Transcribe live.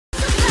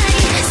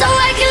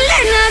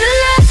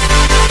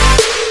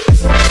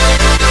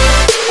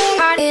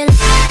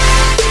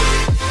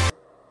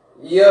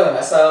Iya,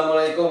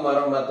 assalamualaikum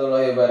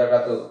warahmatullahi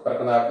wabarakatuh.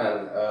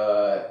 Perkenalkan,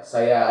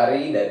 saya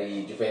Ari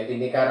dari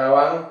Juventini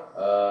Karawang.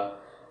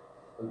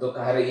 Untuk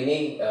hari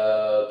ini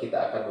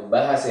kita akan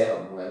membahas ya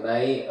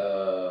mengenai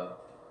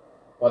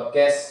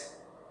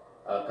podcast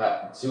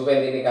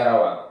Juventini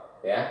Karawang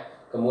ya.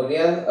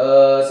 Kemudian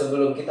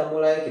sebelum kita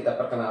mulai, kita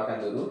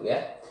perkenalkan dulu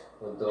ya.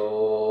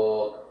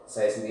 Untuk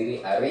saya sendiri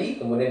Ari,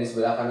 kemudian di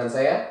sebelah kanan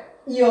saya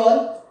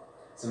Ion,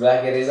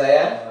 sebelah kiri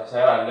saya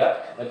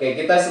Hangat. Oke,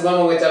 kita semua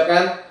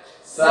mengucapkan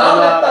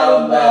Selamat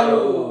tahun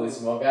baru.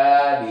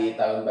 Semoga di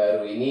tahun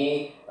baru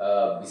ini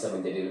bisa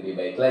menjadi lebih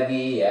baik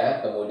lagi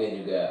ya. Kemudian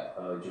juga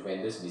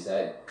Juventus bisa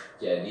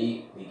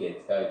jadi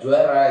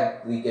juara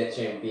Liga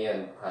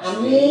Champion.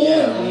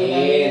 amin,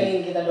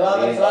 amin. Kita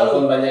doakan selalu.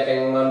 Walaupun banyak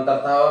yang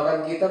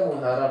mentertawakan kita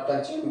mengharapkan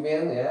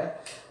champion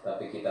ya,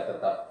 tapi kita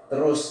tetap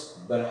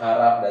terus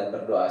berharap dan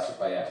berdoa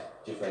supaya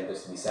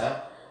Juventus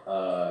bisa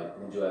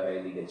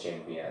menjuarai Liga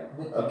Champion.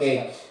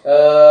 Oke.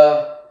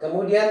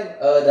 Kemudian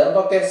dalam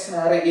podcast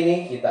hari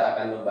ini kita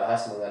akan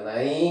membahas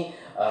mengenai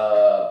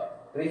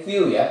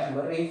review ya,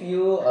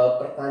 mereview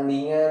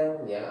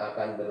pertandingan yang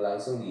akan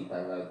berlangsung di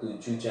tanggal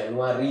 7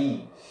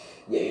 Januari,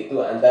 yaitu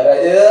antara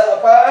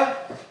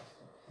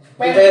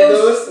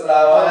Juventus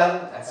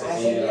lawan AC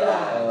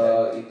Milan.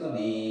 Itu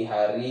di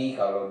hari,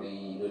 kalau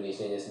di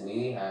Indonesianya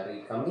sendiri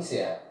hari Kamis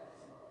ya.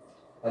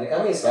 Hari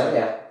Kamis kan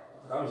ya?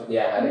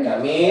 Ya, hari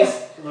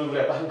Kamis. Belum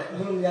kelihatan.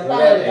 Ya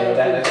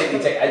udah, nanti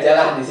dicek aja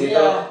lah di situ.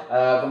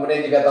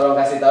 Kemudian juga tolong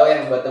kasih tahu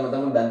ya buat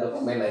teman-teman, bantu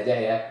komen aja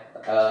ya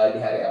di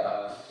hari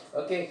apa.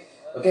 Oke,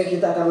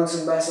 kita akan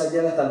langsung bahas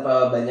aja lah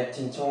tanpa banyak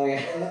cincong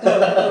ya.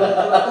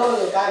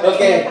 Betul.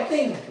 Oke.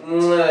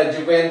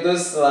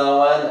 Juventus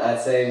lawan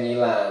AC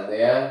Milan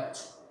ya.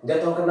 Gak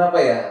tahu kenapa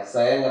ya,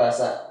 saya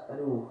ngerasa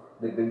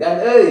deg-degan,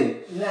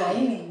 Nah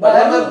ini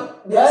padahal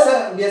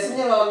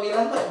biasanya lawan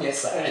Milan tuh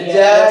biasa aja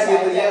biasa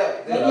gitu aja.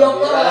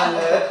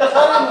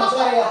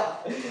 ya.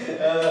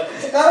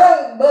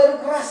 Sekarang baru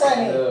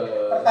kerasa nih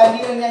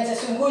pertandingan yang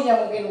sesungguhnya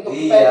mungkin untuk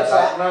Iya, Juventus.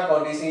 karena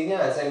kondisinya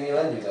AC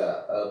Milan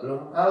juga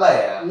belum kalah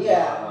ya.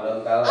 Iya.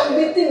 Belum kalah.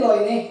 Unbeaten loh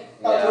ini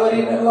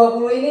tahun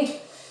 2020 ini.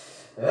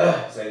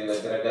 Saya juga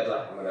greget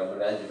lah.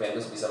 Mudah-mudahan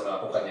Juventus bisa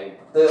melakukan yang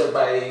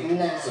terbaik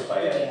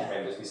supaya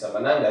Juventus bisa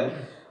menang dan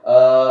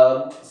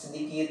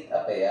sedikit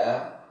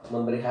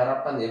memberi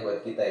harapan ya buat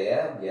kita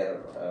ya, biar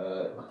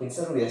makin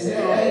seru ya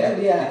Serie A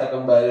ya. Kita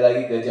kembali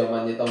lagi ke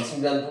zamannya tahun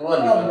 90-an di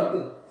mana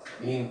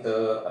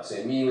Inter,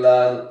 AC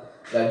Milan,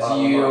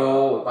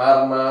 Lazio,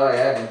 Parma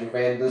ya, dan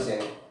Juventus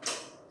yang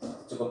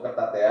cukup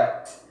ketat ya.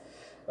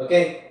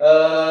 Oke,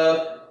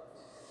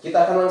 kita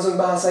akan langsung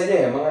bahas saja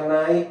ya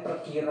mengenai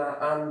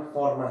perkiraan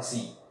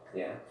formasi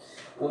ya.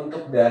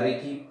 Untuk dari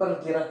kiper,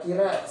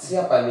 kira-kira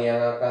siapa nih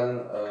yang akan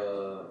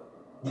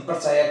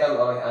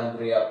dipercayakan oleh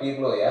Andrea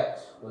Pirlo ya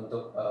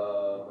untuk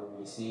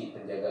mengisi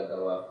penjaga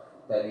gawang.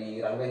 Dari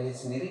Rangganya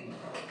sendiri?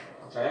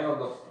 Kayaknya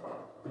untuk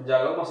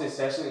penjaga masih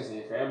Szczęsny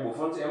sih. Kayaknya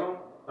Buffon sih emang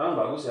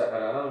bagus ya,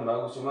 kadang-kadang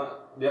bagus, cuma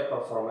dia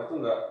performa itu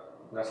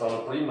nggak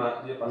selalu prima.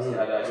 Dia pasti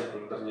ada aja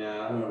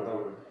blendernya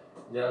atau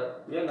dia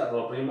nggak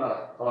terlalu prima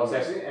lah. Kalau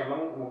Szczęsny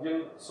emang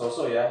mungkin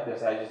so-so ya,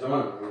 biasa aja,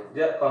 cuma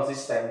dia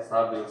konsisten,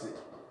 stabil sih.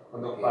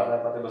 Untuk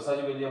partai-partai besar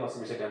juga dia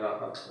masih bisa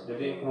diandalkan.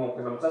 Jadi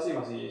kemungkinan besar sih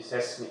masih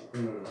Szczęsny.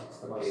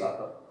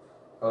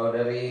 Kalau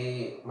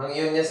dari Mang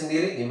Ionnya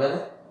sendiri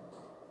gimana?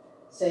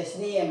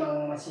 Szczęsny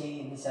emang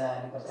masih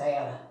bisa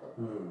dipercaya lah.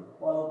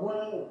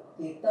 Walaupun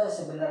kita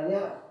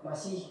sebenarnya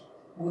masih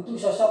butuh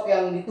sosok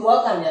yang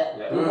dituakan ya.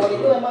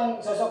 Itu emang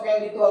sosok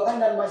yang dituakan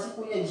dan masih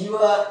punya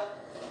jiwa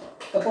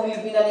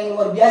kepemimpinan yang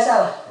luar biasa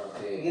lah.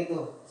 Gitu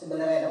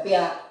sebenarnya, tapi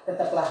ya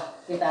tetaplah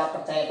kita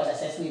percaya pada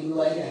Szczęsny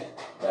dulu aja.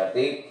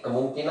 Berarti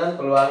kemungkinan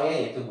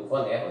peluangnya itu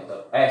Buffon ya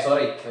untuk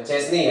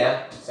Szczęsny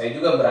ya. Saya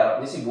juga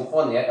berharapnya sih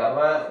Buffon ya,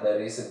 karena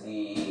dari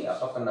segi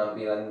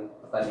penampilan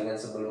pertandingan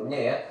sebelumnya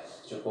ya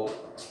cukup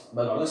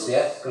bagus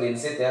ya, clean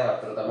sheet ya,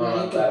 terutama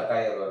lawan Barca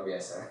ya, luar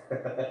biasa.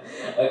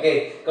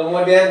 Oke,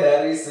 kemudian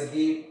dari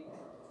segi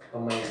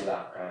pemain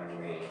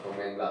belakang nih,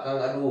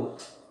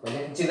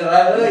 banyak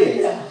cedera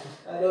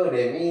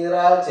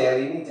Demiral,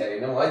 Celini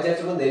mau aja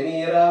cuma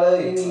Demiral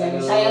Ini yang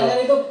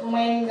disayangkan itu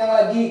pemain yang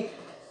lagi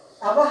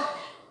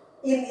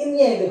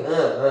in-innya itu.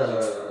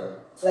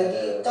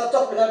 Lagi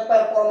cocok dengan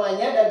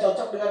performanya dan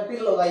cocok dengan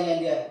Pirlo kayaknya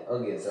dia.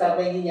 Gitu.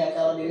 Strateginya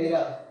kalau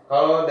Demiral.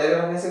 Kalau dari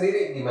Rangga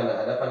sendiri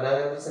gimana? Ada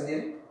pandangan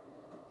tersendiri?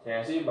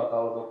 Kayaknya sih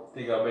bakal untuk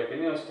 3 back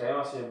ini kayaknya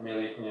masih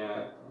miliknya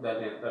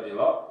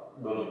Danilo,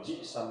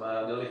 Bonucci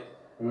sama De Ligt.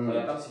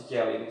 Soalnya kan si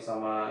Celini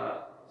sama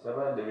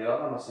Demiral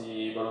kan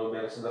masih baru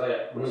beres cedera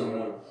ya, belum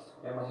sembuh.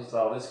 Ya masih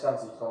terlalu riskan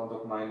sih kalau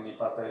untuk main di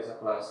partai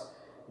sekelas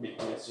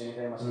bigmatch ini,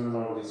 kayak masih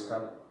terlalu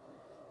riskan.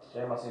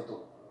 Kayak masih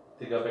untuk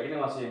 3 back ini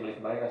masih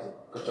milik mereka sih.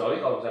 Kecuali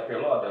kalau misalnya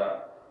Pirlo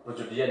ada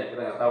perjudian ya,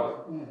 kita nggak tahu.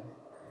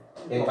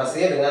 Yang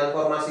pastinya dengan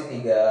formasi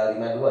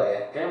 3-5-2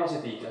 ya. Kayaknya masih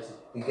 3 sih.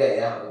 3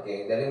 ya, oke.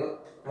 Dari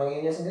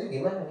Manginya sendiri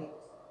gimana nih?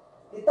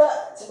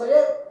 Kita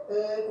sebenarnya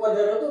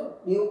Cuadrado tuh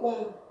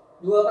dihukum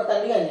 2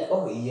 pertandingan ya.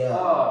 Oh iya.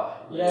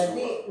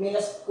 Berarti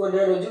minus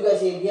Cuadrado juga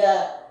sih,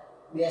 dia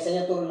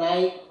biasanya turun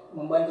naik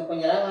membantu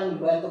penyerangan,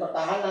 membantu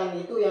pertahanan,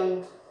 itu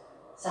yang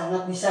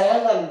sangat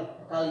disayangkan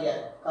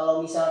kalian.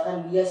 Kalau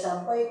misalkan dia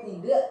sampai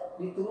tidak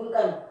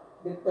diturunkan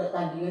di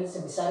pertandingan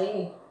sebesar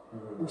ini.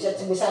 Buset,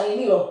 sebesar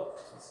ini loh.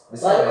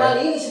 Baru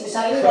kali ini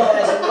sebesar ini kalau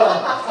AC Milan.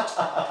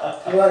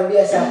 Luar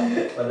biasa.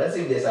 Padahal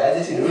sih biasa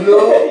aja sih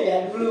dulu.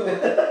 Ya dulu.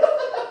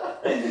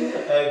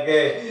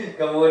 Oke,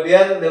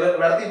 kemudian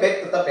berarti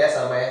back tetap ya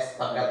sama ya,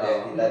 sepakat ya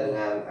kita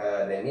dengan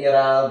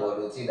Demiral,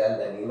 Bonucci dan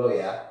Danilo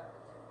ya.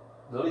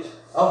 Delik.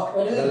 Oh,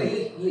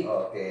 Delik.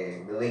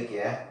 Oke, Delik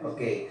ya.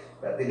 Oke,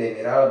 berarti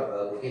Demiral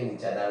mungkin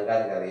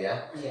dicadangkan kali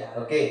ya. Iya.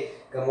 Oke,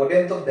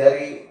 kemudian untuk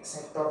dari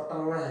sektor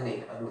tengah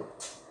nih, aduh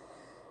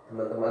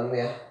teman-teman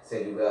ya,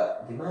 saya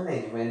juga gimana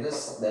ya,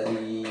 Juventus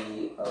dari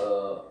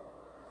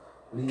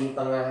lini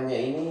tengahnya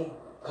ini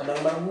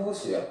kadang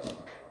bagus ya,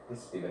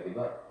 terus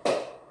tiba-tiba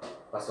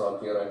pas lawan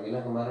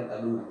Fiorentina kemarin,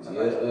 aduh,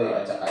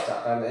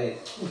 acak-acakan,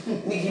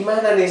 ini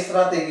gimana nih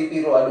strategi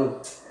Pirlo, aduh,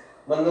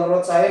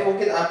 menurut saya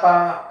mungkin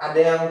apa ada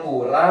yang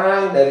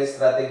kurang dari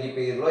strategi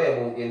Pirlo ya,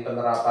 mungkin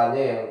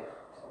penerapannya yang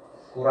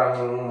kurang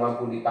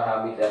mampu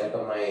dipahami dari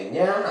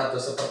pemainnya atau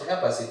seperti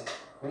apa sih?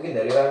 Mungkin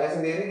dari Rangga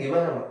sendiri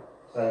gimana, Mak?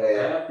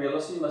 Kayaknya Pirlo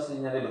sih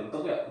masih nyari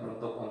bentuk ya,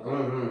 bentuk untuk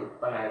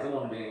tengah itu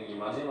mau bikin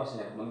gimana sih, masih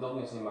nyari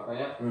bentuknya sih,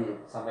 makanya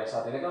sampai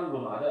saat ini kan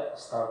belum ada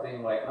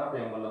starting line up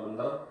yang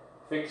benar-benar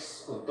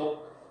fix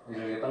untuk di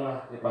lini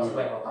tengah. Dia pasti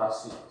banyak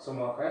rotasi,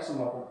 semua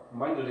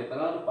pemain di lini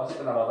tengah itu pasti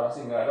kena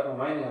rotasi, nggak ada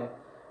pemain yang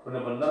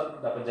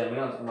benar-benar dapat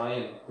jaminan untuk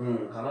main,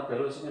 karena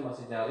Pirlo di sini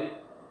masih nyari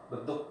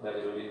bentuk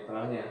dari lini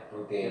tengahnya.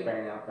 Dia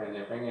pengen apa yang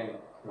dia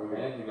pengen,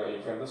 makanya juga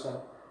Juventus kan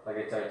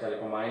lagi cari-cari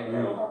pemain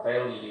kayak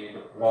Locatelli,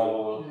 De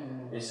Paul,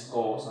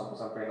 Isco,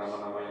 sampai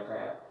nama-nama yang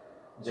kayak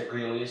Jack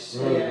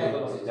Grealish, itu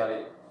masih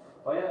cari.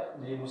 Pokoknya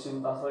di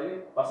musim transfer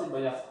ini pasti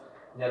banyak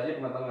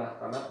nyari pemain tengah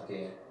karena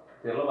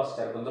Pirlo masih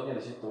cari bentuknya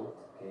di situ.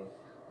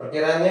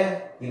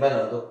 Perkiraannya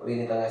gimana untuk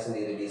lini tengah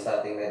sendiri di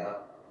starting line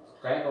up?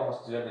 Kayaknya kalau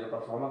masih dilihat dari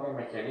performa kayak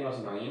McKennie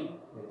masih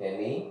main.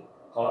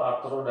 Kalau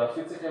Arturo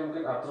David sih kayak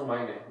mungkin Arturo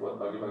main deh buat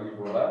bagi-bagi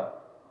bola.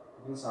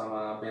 Mungkin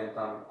sama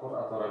Bentancur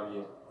atau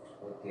Rabiot.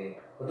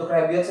 Untuk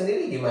Rabiot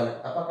sendiri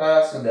gimana? Apakah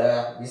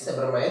sudah bisa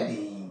bermain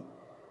di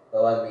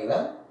lawan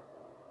Milan?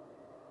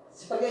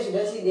 Sepertinya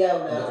sudah sih, dia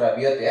udah. Untuk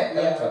Rabiot ya,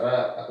 kan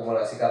karena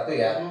akumulasi kartu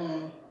ya.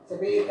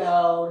 Tapi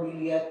kalau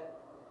dilihat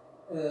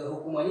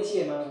hukumannya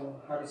sih emang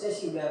harusnya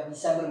sih udah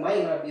bisa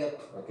bermain Rabiot.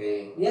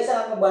 Dia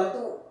sangat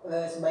membantu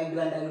sebagai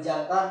gelandang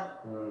jangkar,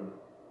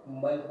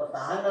 membantu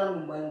pertahanan,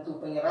 membantu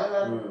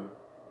penyerangan,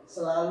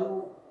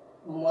 selalu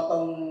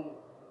memotong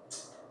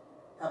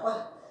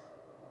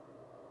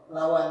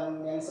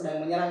lawan yang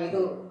sedang menyerang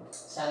itu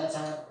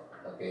sangat-sangat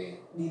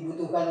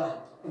dibutuhkan lah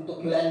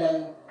untuk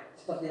gelandang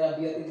seperti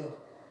Rabiot itu.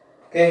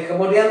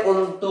 Kemudian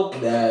untuk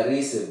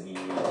dari segi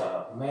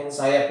main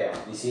sayap ya,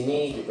 di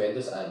sini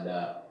Juventus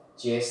ada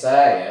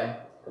Chiesa ya,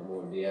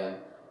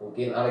 kemudian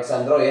mungkin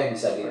Alexandro ya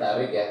bisa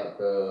ditarik ya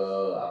ke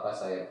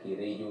sayap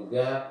kiri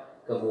juga.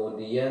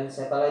 Kemudian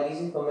siapa lagi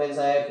sih pemain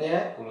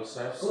sayapnya?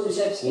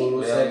 Kulusevski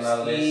itu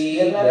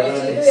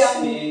yang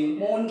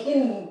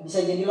mungkin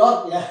bisa jadi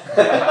Lord ya.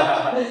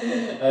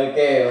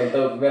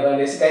 Untuk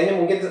Bernardeschi kayaknya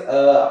mungkin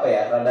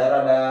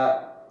rada-rada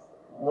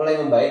mulai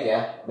membaik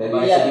ya dari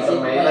segi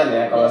permainan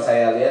ya. Kalau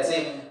saya lihat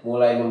sih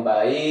mulai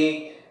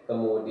membaik.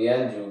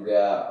 Kemudian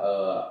juga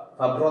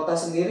Fabrota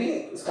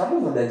sendiri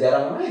sekarang udah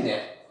jarang main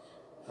ya.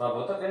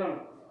 Fabrota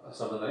kayaknya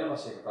sebenarnya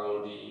masih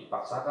kalau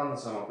dipaksakan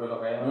sama Pirlo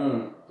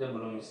kayaknya dia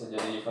belum bisa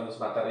jadi Juventus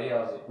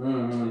material sih.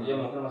 Dia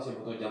mungkin masih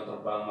butuh jam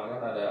terbang,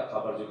 makanya ada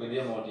kabar juga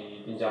dia mau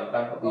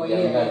dipinjamkan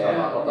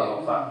sama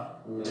Nova.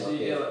 Jadi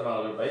dia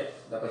memang lebih baik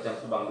dapat jam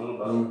terbang dulu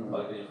baru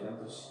balik ke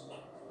Juventus.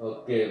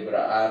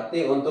 Berarti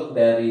untuk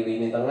dari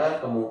lini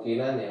tengah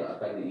kemungkinan yang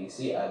akan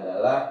diisi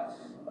adalah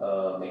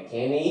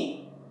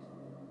McKennie,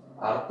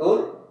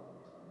 Arthur,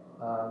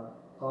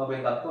 kalau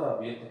Bentancur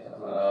Rabiot ya.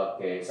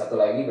 Satu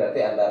lagi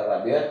berarti antara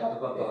Rabiot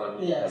atau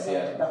Iya,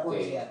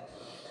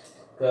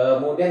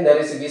 Kemudian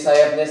dari segi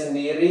sayapnya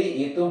sendiri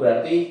itu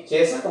berarti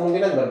Chiesa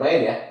kemungkinan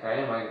bermain ya?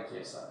 Kayaknya main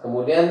Chiesa.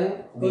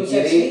 Kemudian di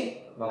kiri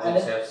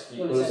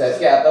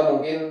Kulusevski atau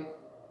mungkin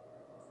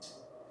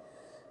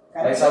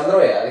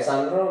Alexandro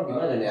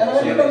gimana nih? Karena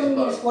kita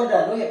di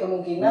Squadrano ya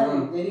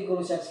kemungkinan jadi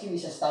Kulusevski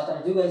bisa starter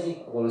juga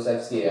sih.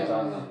 Kulusevski ya.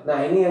 Nah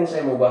ini yang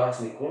saya mau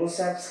bahas nih,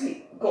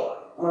 Kulusevski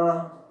kok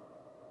malah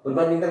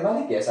berbanding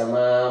terbalik ya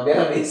sama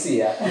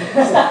Bernardeschi ya.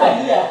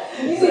 Iya.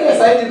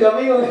 Saya juga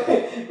bingung.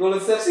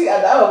 Kulusevski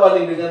ada apa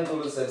banding dengan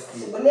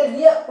Kulusevski? Sebenarnya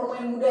dia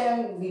pemain muda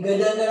yang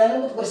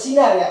digadang-gadang untuk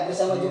bersinar ya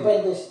bersama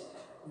Juventus.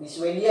 Di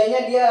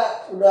Swedianya dia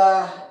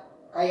udah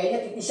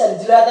kayaknya titisan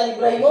jelatan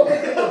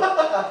Ibrahimovic itu.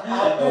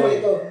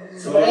 Itu.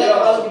 Sebenarnya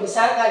kalau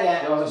dibesarkan ya.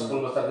 Dia masuk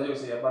 10 besar juga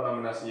sih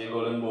nominasi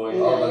Golden Boy.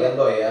 Golden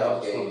Boy ya.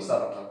 10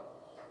 besar.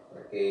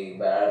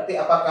 Berarti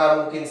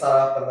apakah mungkin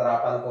salah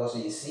penerapan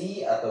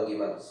posisi atau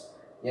gimana?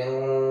 Yang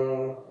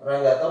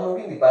Rangga tahu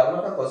mungkin di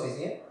Parma kan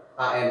posisinya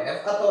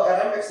AMF atau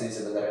RMF sih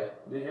sebenarnya.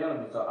 Dia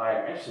lebih ke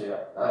AMF sih ya.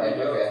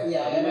 AMF ya.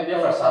 Iya, dia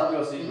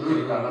versatil sih,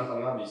 kiri kanan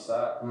tengah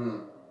bisa.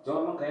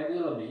 Cuma emang kayak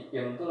dia lebih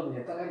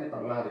nyetak kan di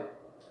tengah deh.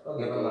 Oh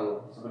gitu.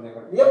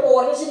 Sebenarnya dia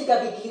powernya sih di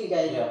kaki kiri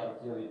kayaknya. Iya,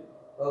 kiri.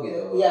 Oh gitu.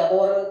 Iya,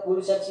 power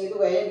Kulusevski itu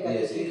kayaknya di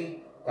kaki kiri.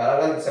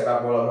 Karena kan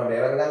sepak bola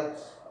modern kan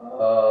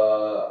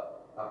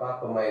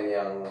pemain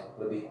yang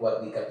lebih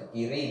kuat di kaki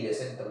kiri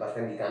biasanya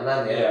ditempatkan di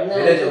kanan ya.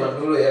 Beda zaman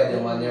dulu ya,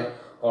 zamannya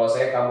kalau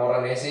saya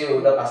Camoranesi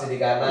udah pasti di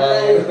kanan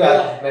gitu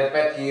kan.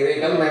 Mepet kiri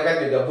kan,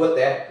 mepet juga boot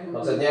ya.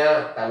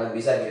 Maksudnya kanan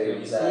bisa,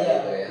 kiri bisa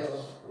gitu ya.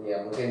 Ya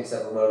mungkin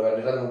bisa bola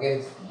modern mungkin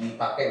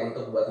dipakai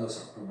untuk buat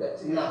musuh juga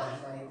sih.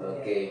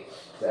 Oke.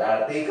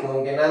 Berarti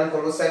kemungkinan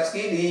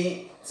Kulusevski di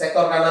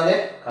sektor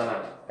kanannya?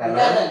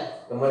 Kanan.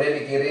 Kemudian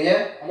di kirinya?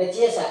 Ada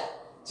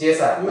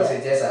Chiesa,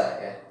 masih Chiesa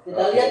ya.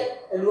 Kita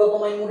lihat dua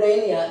pemain muda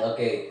ini ya.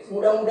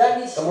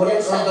 Mudah-mudahan di. Kemudian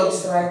untuk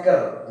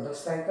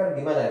striker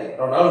gimana nih?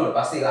 Ronaldo udah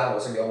pasti lah,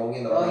 nggak usah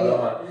diomongin Ronaldo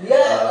mah.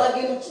 Dia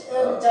lagi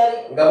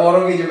mencari. Nggak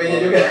mau rugi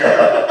Juve-nya juga.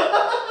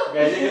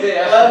 Gaji gede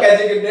ya.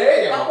 Gaji gede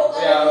ya.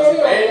 Ya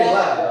harus main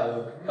lah.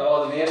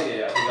 Kalau dia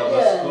ya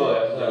 13 gol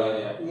ya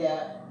jalannya.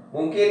 Iya.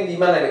 Mungkin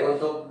gimana nih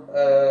untuk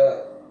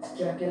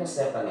kira-kira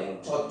siapa nih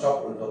yang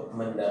cocok untuk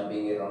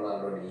mendampingi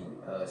Ronaldo di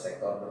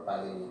sektor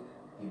depan ini?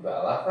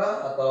 Dybala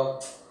kah atau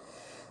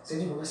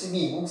saya juga masih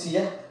bingung sih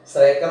ya,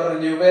 striker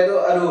Juve itu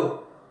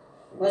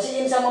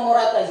masih sama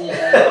Morata sih ya.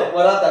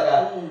 Morata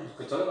kan.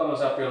 Kecuali kalau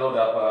misalnya Pirlo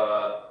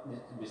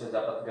bisa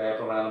dapat gaya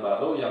permainan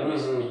baru yang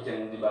bisa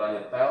bikin Dybala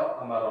nyetel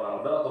sama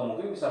Ronaldo, atau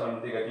mungkin bisa main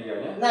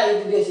 3-3-nya. Nah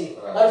itu dia sih.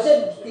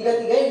 Harusnya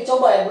 3-3-nya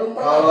dicoba ya, belum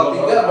pernah. Kalau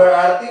 3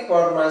 berarti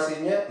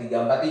formasinya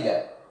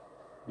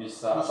 3-4-3.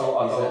 Bisa. Atau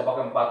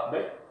pakai 4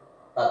 back.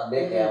 4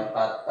 back ya,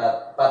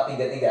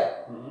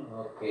 4-3-3.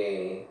 Oke.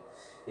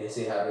 Ya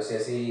sih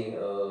harusnya sih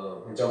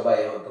mencoba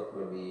ya untuk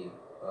lebih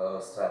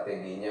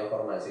strateginya,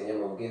 formasinya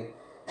mungkin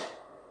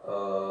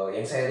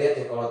yang saya lihat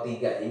ya kalau 3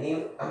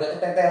 ini agak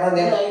keteteran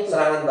ya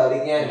serangan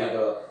baliknya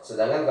gitu.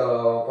 Sedangkan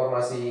kalau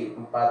formasi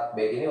 4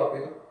 back ini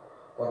waktu itu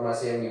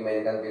formasi yang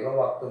dimainkan Pirlo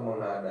waktu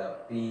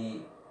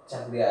menghadapi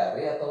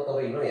Cagliari atau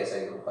Torino ya,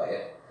 saya lupa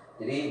ya.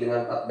 Jadi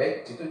dengan 4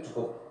 back itu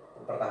cukup,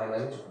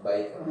 pertahanannya cukup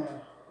baik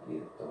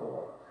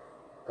gitu.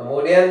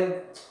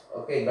 Kemudian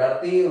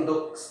berarti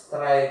untuk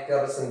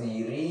striker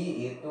sendiri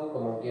itu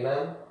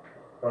kemungkinan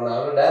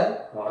Ronaldo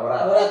dan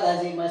Morata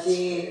sih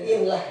masih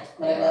in lah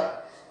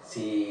mereka.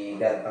 Si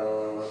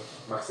ganteng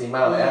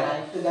maksimal ya. Nah,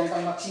 itu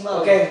ganteng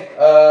maksimal.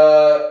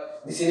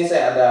 Di sini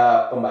saya ada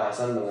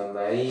pembahasan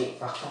mengenai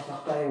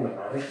fakta-fakta yang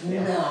menarik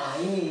ya. Nah,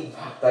 ini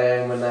fakta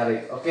yang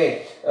menarik.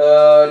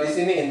 Di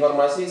sini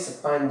informasi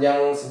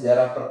sepanjang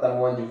sejarah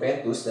pertemuan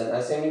Juventus dan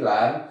AC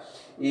Milan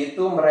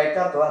itu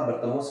mereka telah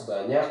bertemu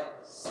sebanyak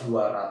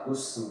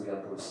 291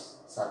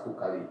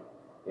 kali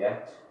ya.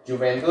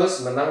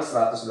 Juventus menang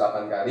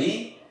 108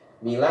 kali,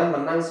 Milan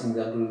menang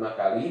 95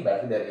 kali,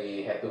 berarti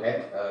dari head to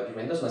head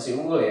Juventus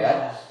masih unggul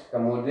ya.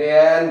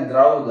 Kemudian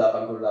draw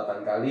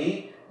 88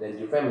 kali dan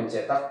Juve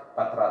mencetak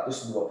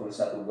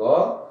 421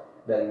 gol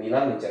dan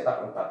Milan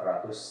mencetak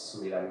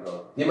 409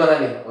 gol.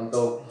 Gimana nih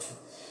untuk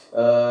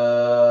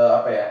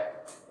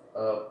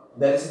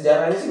dari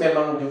sejarahnya sih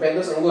memang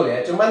Juventus unggul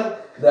ya. Cuman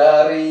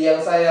dari yang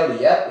saya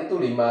lihat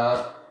itu 5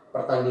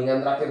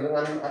 pertandingan terakhir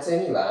dengan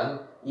AC Milan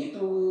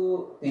itu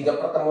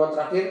 3 pertemuan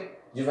terakhir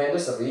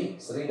Juventus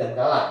seri dan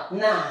kalah.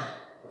 Nah,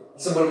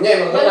 sebelumnya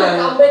emang menang. Yang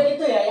comeback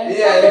itu ya, yang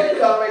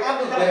comeback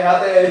itu dari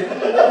hati.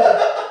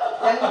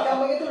 Yang di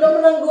comeback itu udah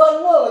menang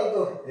 2-0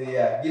 itu.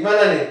 Iya,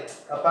 gimana nih?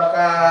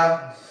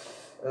 Apakah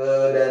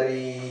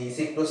dari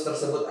siklus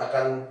tersebut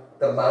akan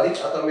terbalik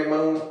atau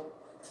memang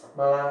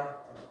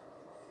malah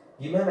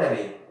gimana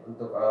nih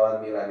untuk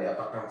lawan Milan ya?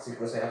 Apakah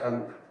siklusnya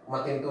akan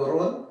makin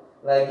turun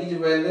lagi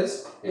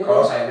Juventus?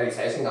 Kalau dari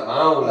saya sih nggak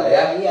mau lah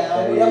ya.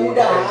 Iya,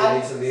 mudah-mudahan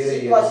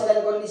situasi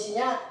dan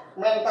kondisinya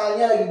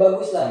mentalnya lagi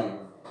bagus lah.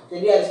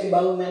 Jadi harus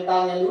dibangun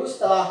mentalnya dulu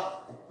setelah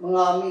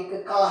mengalami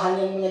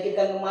kekalahan yang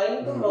menyakitkan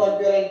kemarin itu lawan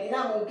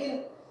Fiorentina,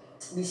 mungkin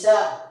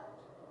bisa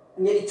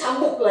menjadi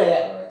cambuk lah ya,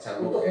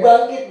 untuk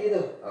bangkit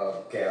gitu.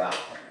 Oke lah,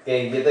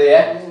 kayak gitu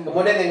ya.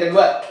 Kemudian yang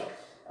kedua,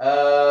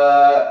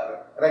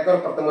 rekor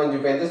pertemuan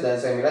Juventus dan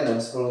AC Milan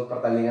dalam 10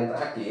 pertandingan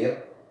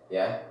terakhir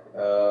ya,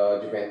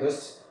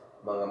 Juventus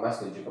mengemas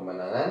 7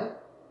 kemenangan,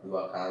 2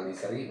 kali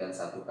seri dan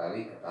 1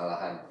 kali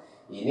kekalahan.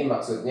 Ini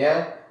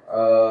maksudnya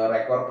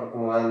rekor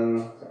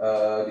pertemuan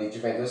di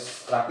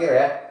Juventus terakhir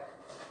ya,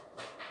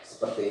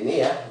 seperti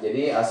ini ya.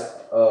 Jadi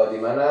di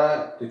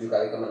mana 7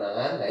 kali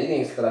kemenangan. Nah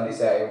ini setelah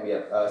saya yang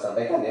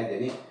sampaikan ya.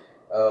 Jadi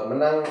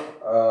menang,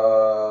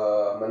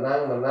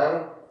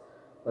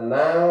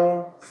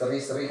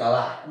 seri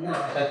kalah.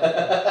 Nah,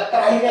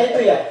 terakhirnya itu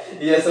ya.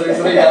 Iya, seri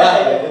kalah.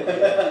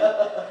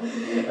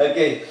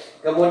 Oke.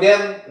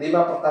 Kemudian 5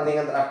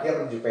 pertandingan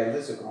terakhir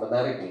Juventus cukup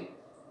menarik nih.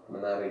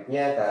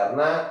 Menariknya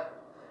karena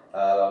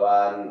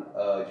lawan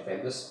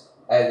Juventus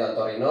lawan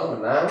Torino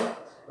menang,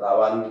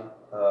 lawan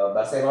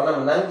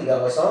Barcelona menang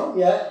 3-0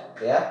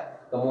 ya.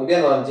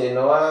 Kemudian lawan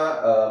Genoa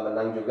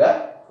menang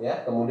juga ya.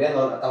 Kemudian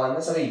lawan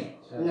Atalanta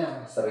seri.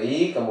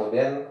 Seri,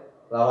 kemudian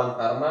lawan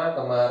Parma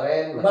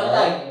kemarin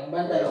menang.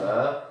 Bantai.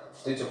 Nah,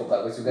 itu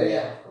cukup bagus juga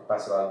ya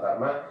pas lawan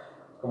Parma.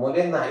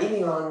 Kemudian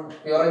ini lawan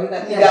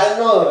Fiorentina 3-0.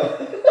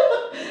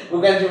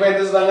 Bukan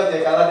Juventus banget ya,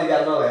 kalah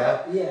 3-0 ya.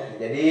 Iya.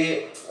 Jadi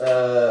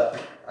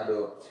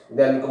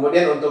dan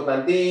kemudian untuk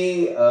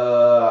nanti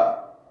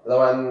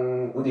lawan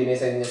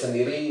Udinese-nya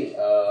sendiri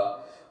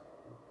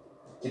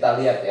kita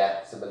lihat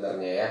ya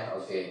sebenarnya ya.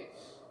 Oke.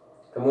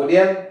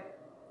 Kemudian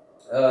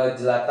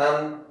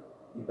Zlatan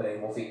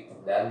Ibrahimovic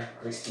dan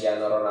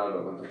Cristiano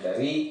Ronaldo untuk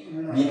dari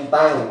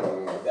bintang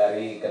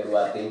dari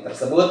kedua tim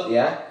tersebut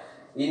ya.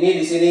 Ini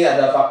di sini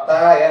ada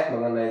fakta ya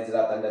mengenai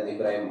Zlatan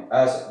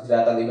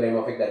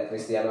Ibrahimovic dan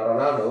Cristiano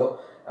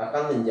Ronaldo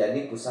akan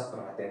menjadi pusat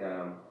perhatian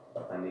dalam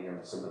pertandingan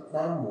tersebut.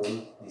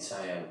 Namun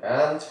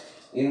disayangkan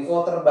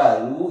info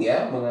terbaru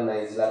ya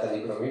mengenai Zlatan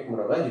Ibrahimovic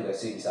mudah-mudahan juga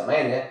sih bisa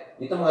main ya.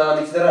 Itu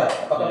mengalami cedera.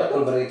 Apakah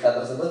betul berita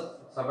tersebut?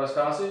 Sampai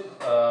sekarang sih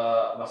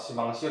masih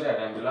mangsyur ya,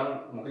 ada yang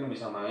bilang mungkin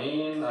bisa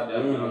main, ada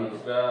yang bilang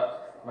juga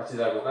masih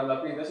diragukan,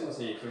 tapi kita sih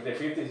masih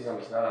 50-50 sih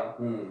sampai sekarang.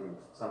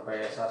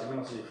 Sampai saat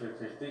ini masih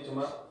 50-50,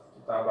 cuma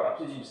kita berharap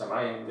sih bisa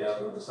main biar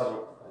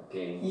seru.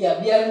 Iya,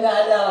 biar nggak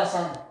ada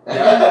alasan.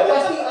 Ya,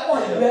 pasti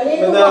dibilangnya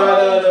itu benar.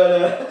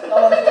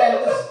 Kalau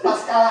Juventus pas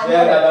kalah ya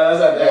nggak ada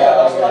alasan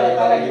ya,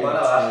 kalah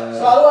gimana lah,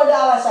 selalu ada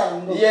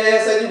alasan. Iya,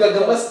 saya juga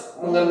gemes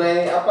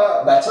mengenai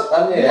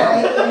bacotannya ya. Nah,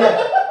 itu dia.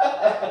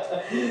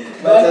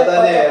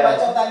 Bacotannya ya.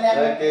 Bacotannya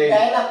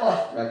nggak enak lah.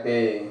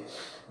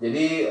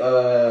 Jadi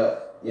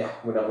ya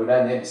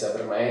mudah-mudahan ya bisa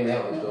bermain ya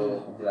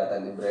untuk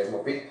Zlatan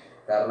Ibrahimovic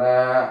karena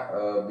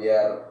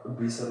biar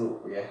lebih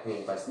seru ya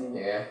nih pastinya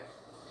ya.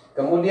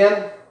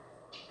 Kemudian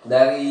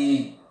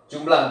dari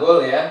jumlah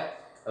gol ya,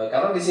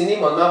 karena di sini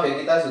mohon maaf ya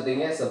kita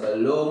syutingnya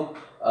sebelum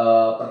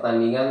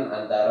pertandingan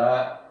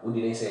antara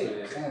Udinese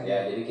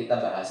ya, jadi kita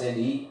bahasnya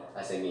di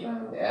AC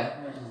Milan ya.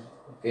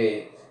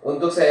 Oke,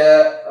 untuk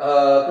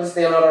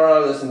Cristiano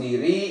Ronaldo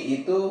sendiri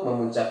itu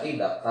memuncaki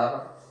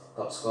daftar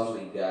top skor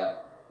Liga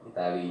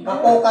Italia.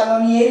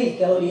 Capocannonieri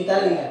kalau di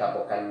Italia.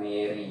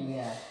 Capocannonieri.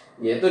 Iya.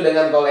 Yaitu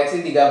dengan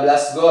koleksi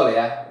 13 gol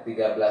ya,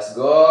 13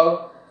 gol.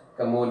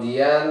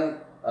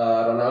 Kemudian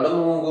Ronaldo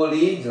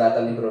mengungguli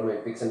Zlatan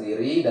Ibrahimovic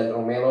sendiri dan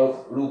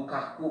Romelu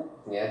Lukaku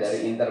ya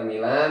dari Inter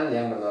Milan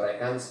yang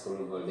menorehkan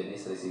 10 gol. Jadi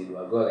selisih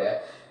 2 gol ya.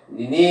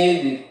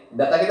 Ini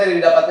data kita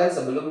didapatkan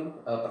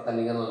sebelum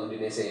pertandingan lawan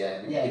Udinese ya.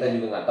 Kita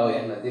juga nggak tahu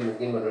ya, nanti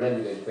mungkin mudah-mudahan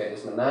juga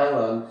Juventus menang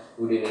lawan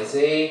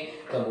Udinese,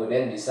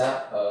 kemudian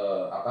bisa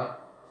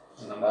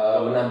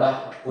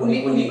menambah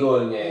pundi-pundi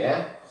golnya ya.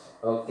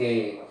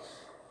 Oke.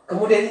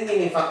 Kemudian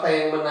ini nih fakta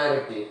yang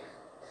menarik nih.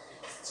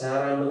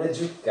 Secara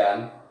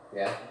mengejutkan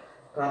ya,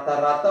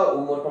 rata-rata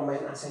umur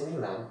pemain AC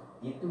Milan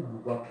itu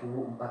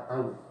 24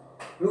 tahun.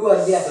 Luar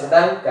biasa.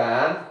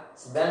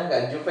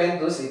 Sedangkan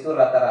Juventus itu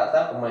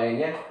rata-rata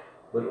pemainnya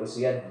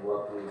berusia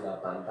 28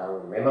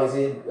 tahun. Memang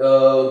sih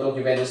untuk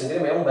Juventus sendiri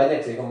memang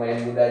banyak sih pemain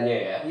mudanya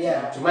ya. Iya.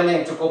 Cuman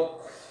yang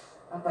cukup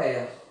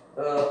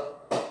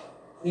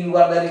di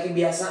luar dari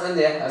kebiasaan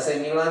ya AC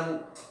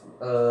Milan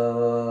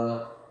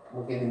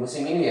mungkin di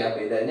musim ini ya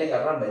bedanya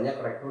karena banyak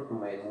rekrut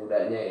pemain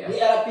mudanya ya. Di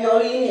era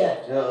Pioli ini ya?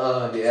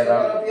 Bukan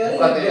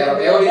di era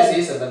Pioli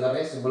sih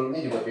sebenarnya, sebelumnya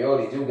juga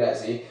Pioli juga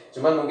sih.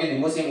 Cuman mungkin di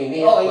musim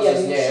ini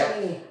khususnya ya.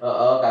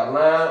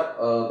 Karena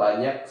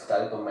banyak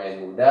sekali pemain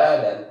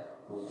muda dan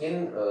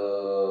mungkin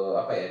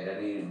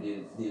dari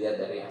dilihat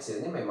dari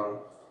hasilnya memang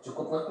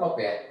cukup ngeklop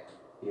ya.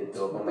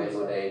 Gitu pemain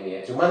muda ini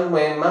ya. Cuman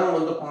memang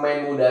untuk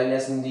pemain mudanya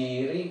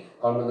sendiri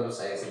kalau menurut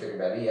saya sih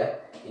pribadi ya,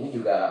 ini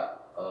juga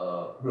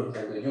belum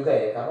tentu juga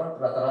ya, karena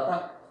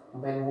rata-rata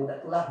pemain muda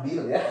tuh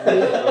labil ya.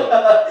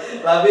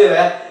 Labil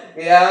ya.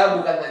 Ya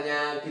bukan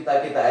hanya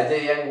kita aja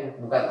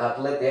yang bukan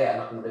atlet ya,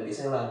 anak muda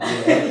biasanya labil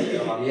ya.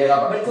 Iya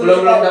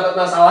belum dapat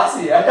masalah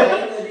sih ya.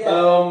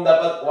 Belum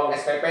dapat uang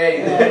SPP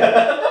gitu.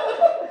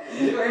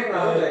 Itu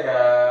ngaruh deh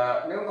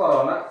Kak. Ini kan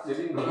corona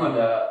jadi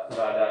nggak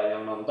ada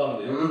yang nonton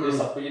gitu. Jadi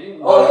sepi jadi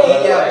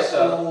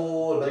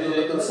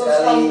betul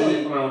sekali.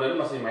 Jadi pemain muda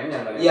masih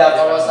mainnya kan. Iya,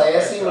 kalau saya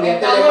sih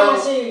melihatnya memang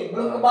masih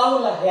belum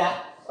kebangun lah ya.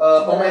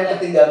 Pemain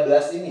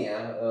ke-13 ini ya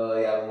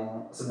yang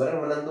sebenarnya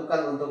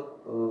menentukan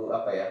untuk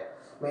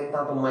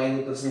mental pemain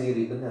itu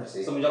sendiri, benar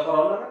sih. Semenjak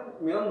corona kan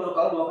Milan baru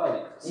kalah 2 kali.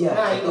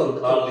 Iya,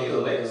 betul.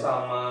 Lalu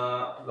sama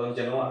lawan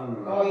Genoa.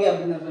 Oh iya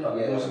benar.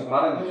 Musim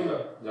kemarin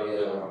juga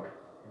jauh-jauh.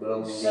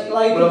 Belum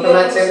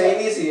kena chain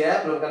ini sih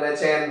ya, belum kena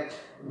chain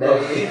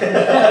dari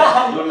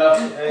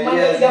pemain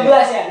ke-13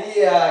 ya?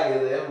 Iya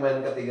gitu ya, pemain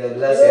ke-13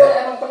 ya. Itu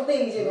emang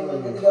penting sih pemain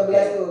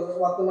ke-13 tuh.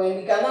 Waktu main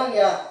di kanan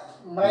ya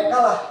mereka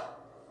lah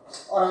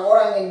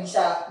orang-orang yang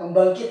bisa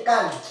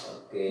membangkitkan.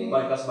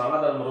 Membangkitkan semangat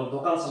dan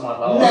meruntuhkan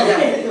semangat lawan.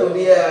 Itu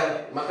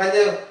dia.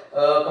 Makanya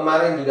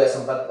kemarin juga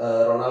sempat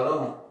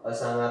Ronaldo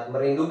sangat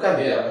merindukan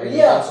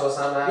merindukan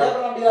suasana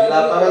di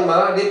lapangan.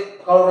 Malah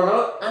kalau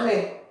Ronaldo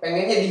aneh,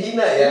 pengennya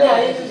dihina ya. Iya,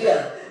 itu dia.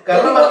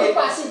 Karena jadi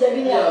motivasi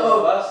jadinya.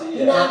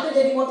 Hinaan itu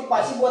jadi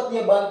motivasi buat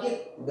dia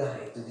bangkit. Nah,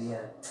 itu dia.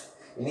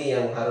 Ini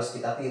yang harus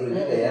kita tiru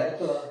juga ya.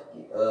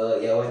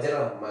 Ya wajar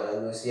lah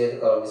manusia itu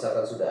kalau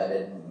misalkan sudah ada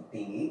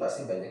tinggi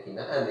pasti banyak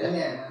hinaan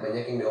ya.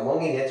 Banyak yang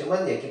diomongin ya,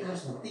 cuman ya kita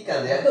harus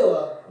buktikan ya. Betul.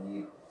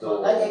 Gitu.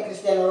 Makanya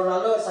Cristiano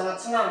Ronaldo sangat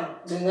senang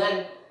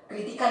dengan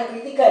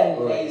kritikan-kritikan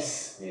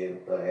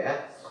gitu ya.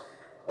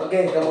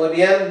 Oke,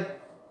 kemudian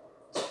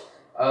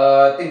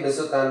tim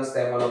besutan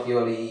Stefano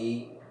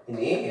Pioli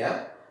ini ya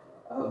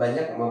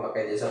banyak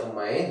memakai jasa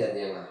pemain, dan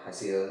yang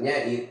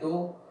hasilnya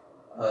itu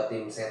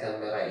tim setan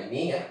merah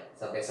ini ya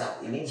sampai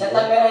saat ini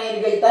setan merah yang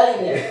Liga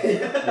Italia ya.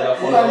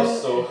 bukan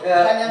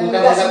yang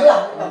Liga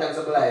sebelah, bukan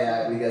sebelah ya,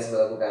 Liga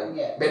sebelah bukan.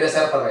 Iya. Beda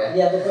server ya.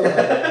 Iya betul.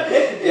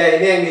 Ya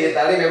ini yang di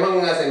Italia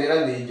memang AC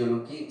Milan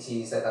dijuluki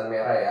si setan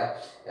merah ya.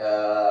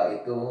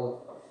 Itu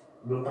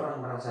belum pernah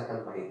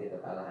merasakan pahitnya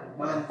kekalahan.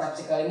 Mantap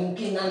sekali,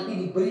 mungkin nanti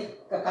diberi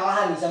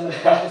kekalahan sama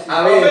Juventus.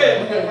 Amin.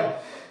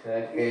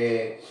 Oke.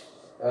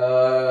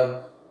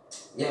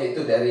 Ya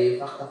itu dari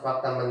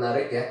fakta-fakta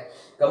menarik ya.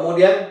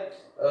 Kemudian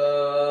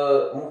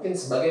mungkin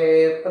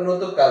sebagai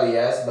penutup kali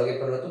ya, sebagai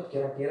penutup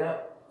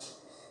kira-kira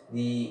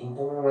di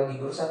mumpung lagi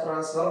bursa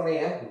transfer nih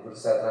ya, di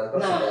bursa transfer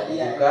sudah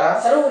dibuka.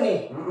 Seru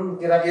nih.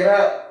 Kira-kira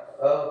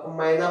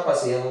pemain apa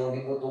sih yang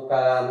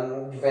dibutuhkan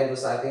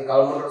Juventus saat ini?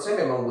 Kalau menurut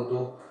saya memang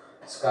butuh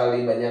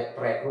sekali banyak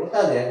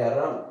perekrutan ya,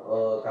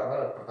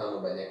 karena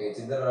pertama banyak yang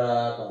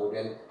cedera,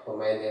 kemudian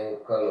pemain yang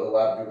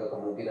keluar juga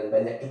kemungkinan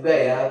banyak juga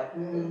ya.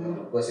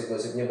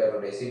 Gosip-gosipnya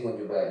Bernardeschi pun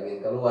juga ingin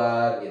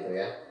keluar gitu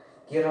ya.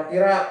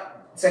 Kira-kira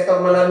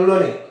sektor mana dulu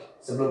nih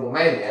sebelum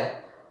pemain ya,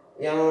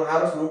 yang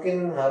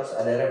mungkin harus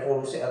ada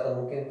revolusi atau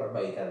mungkin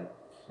perbaikan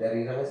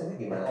dari Hangat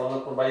sendiri gimana?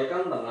 Kalau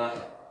perbaikan tengah,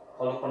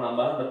 kalau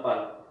penambahan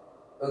depan.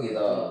 Oh gitu.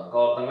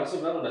 Kalau tengah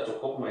sih sebenarnya udah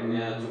cukup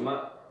mainnya,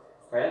 cuma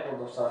kayak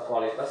untuk secara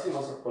kualitas sih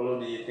masih perlu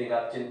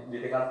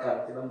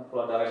ditingkatkan. Kita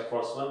perlu ada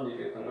reinforcement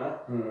di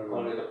tengah.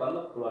 Kalau di depan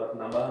tuh perlu ada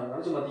penambahan.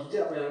 Karena cuma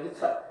 3 yang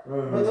kita.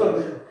 Betul.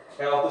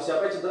 Kayak waktu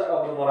siapa cedera,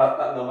 waktu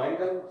Morata nggak main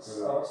kan,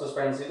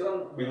 suspensi itu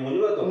kan bingung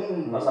juga tuh.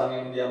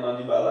 Pasangin dia sama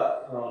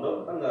Dybala,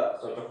 Ronaldo kan nggak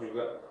cocok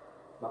juga.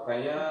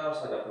 Makanya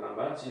harus ada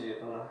penambahan sih di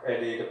tengah,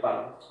 di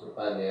depan.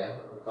 Depan ya.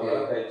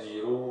 Kalau kayak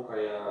Giroud,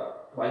 kayak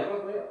banyak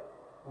kan kayak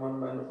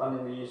pemain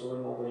depan yang diisukan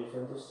mau ke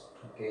Juventus.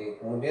 Oke,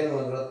 kemudian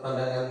menurut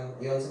pandangan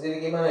Ion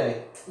sendiri gimana nih?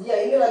 Iya,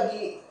 ini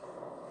lagi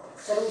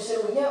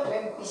seru-serunya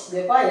Memphis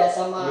Depay ya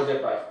sama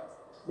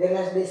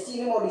Bernardeschi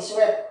ini mau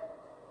di-swap.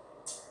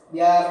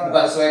 Biar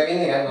bukan swab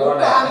ini kan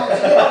corona. Bukan,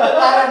 maksudnya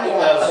pertukaran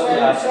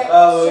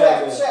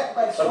ya. Swap,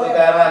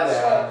 pertukaran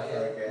ya.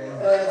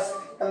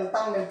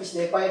 Tentang Memphis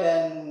Depay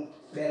dan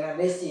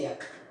Bernardeschi ya.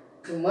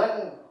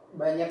 Cuman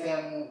banyak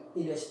yang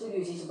tidak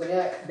setuju sih,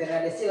 sebenarnya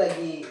Bernardeschi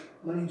lagi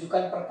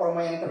menunjukkan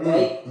performa yang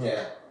terbaik.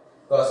 Ya.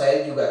 Kalau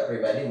saya juga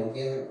pribadi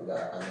mungkin nggak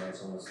akan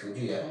langsung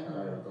setuju ya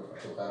untuk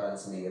pertukaran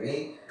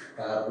sendiri,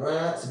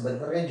 karena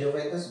sebenarnya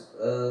Juventus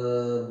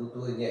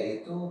butuhnya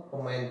itu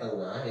pemain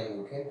tengah yang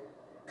mungkin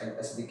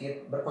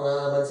sedikit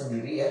berpengalaman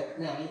sendiri ya.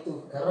 Nah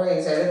itu. Karena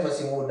yang saya lihat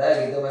masih muda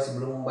gitu, masih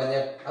belum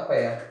banyak apa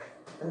ya.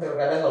 Kan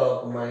terkadang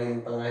kalau pemain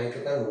tengah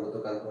itu kan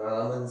membutuhkan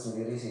pengalaman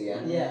sendiri sih ya.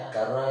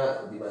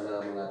 Karena dimana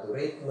mengatur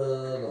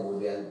ritme,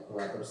 kemudian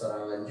mengatur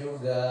serangan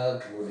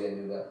juga, kemudian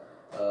juga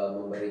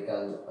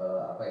memberikan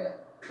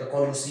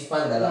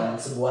kekondusifan dalam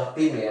sebuah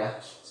tim ya,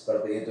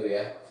 seperti itu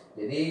ya.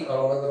 Jadi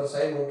kalau menurut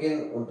saya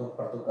mungkin untuk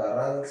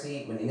pertukaran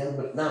sih mendingan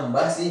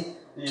nambah sih.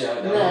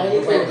 Iya,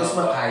 Juventus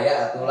mah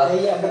kaya atulah.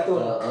 Iya betul.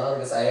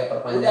 Saya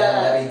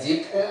perpanjangan dari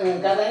Jeep.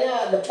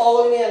 Katanya The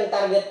Paul ini yang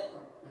target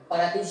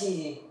Paratisi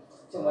sih.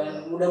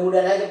 Cuman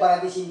mudah-mudahan aja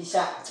Paratisi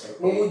bisa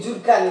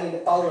mewujudkan ini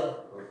The Paul.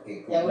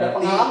 Yang udah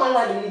pengalaman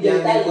lah di Liga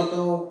Italia. Yang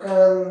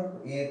dibutuhkan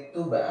itu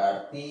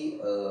berarti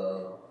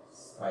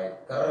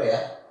striker ya.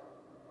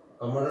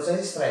 Kalau menurut saya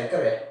sih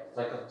striker ya.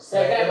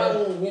 Striker emang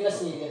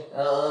minus sih ya.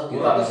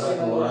 Kurang sih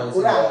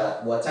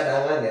buat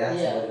cadangan ya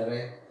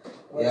sebenarnya.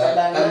 Ya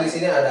kan di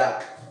sini ada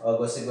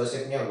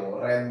gosip-gosipnya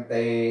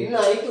Lorente.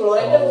 Nah itu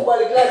Lorente mau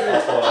balik lagi.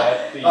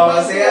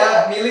 Kalau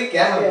saya milik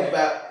ya, milik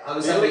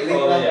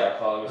lah.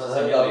 Kalau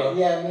misalnya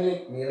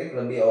milik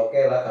lebih oke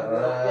lah,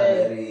 karena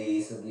dari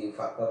segi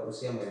faktor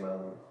usia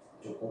memang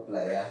cukup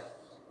lah ya.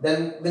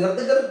 Dan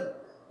dengar-dengar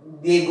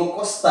Diego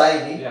Costa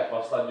ini,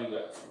 Costa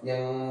juga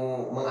yang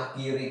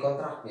mengakhiri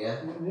kontraknya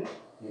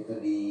gitu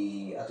di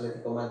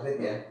Atletico Madrid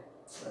ya.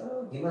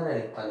 Gimana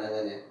nih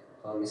pandangannya?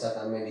 Kalau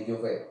misalkan main di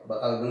Juve,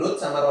 bakal gelut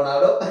sama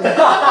Ronaldo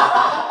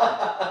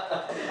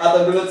atau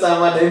gelut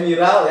sama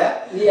Demiral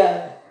ya? Iya,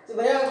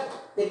 sebenarnya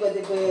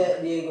tipe-tipe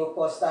Diego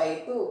Costa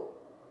itu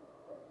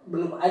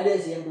belum ada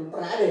sih, yang belum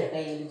pernah ada ya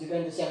kayak di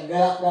Juventus yang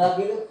galak-galak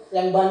gitu,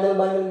 yang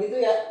bandel-bandel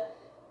gitu ya.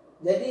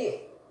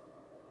 Jadi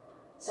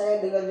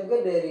saya dengar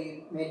juga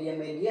dari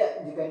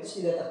media-media Juventus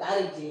tidak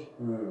tertarik sih.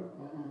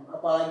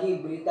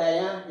 Apalagi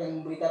beritanya yang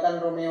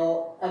memberitakan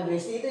Romeo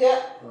Agresti itu ya.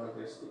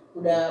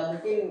 Udah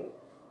mungkin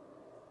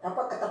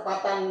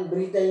ketepatan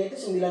beritanya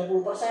itu 90%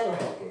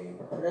 lah.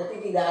 Berarti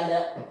tidak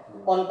ada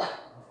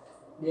kontak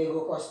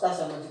Diego Costa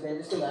sama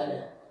Juventus itu nggak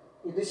ada.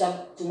 Itu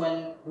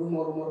cuman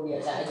rumor-rumor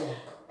biasa aja.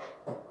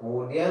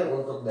 Kemudian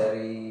untuk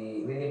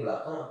dari lini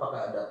belakang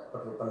apakah ada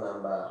perlu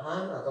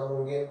penambahan atau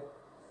mungkin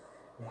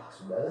ya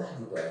sudahlah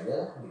gitu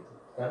aja gitu.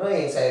 Karena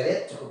yang saya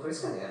lihat cukup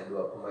riskan ya,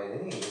 2 pemain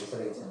ini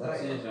sering cedera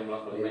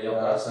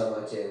ya.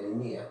 Sama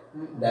Cielini ya.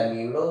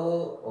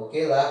 Danilo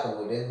oke lah,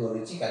 kemudian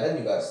Bonucci kadang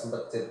juga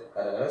sempat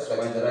kadang-kadang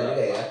suka cedera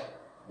juga ya.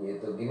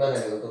 Gitu. Gimana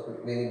nih untuk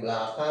lini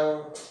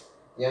belakang?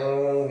 yang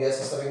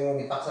biasa sering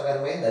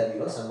dipaksakan main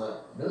Danilo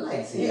sama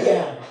Delay sih ya.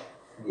 Iya.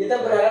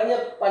 Kita berharapnya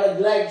pada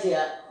Delay sih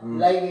ya.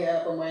 Delay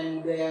ya, pemain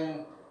muda yang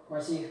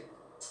masih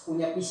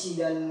punya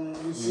visi dan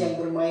misi yang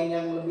bermain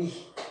yang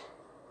lebih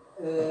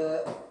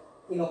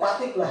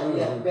inovatif lah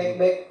ya.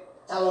 Back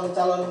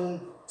calon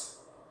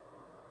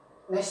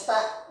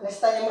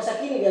Nestanya masa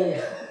kini kali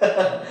ya.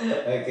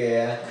 Oke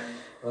ya.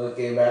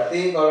 Oke,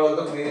 berarti kalau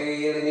untuk di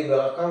lini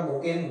belakang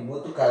mungkin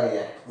butuh kali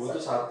ya.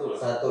 Butuh satu lah.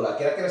 Satu lah.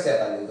 Kira-kira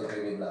siapa nih untuk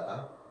lini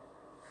belakang?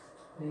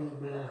 Lini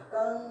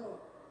belakang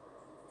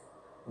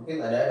mungkin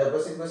ada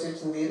gosip-gosip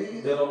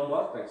sendiri. Jerome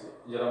Boateng sih.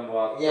 Jerome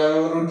Boateng. Yang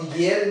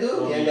Rudiger itu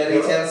yang dari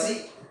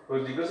Chelsea.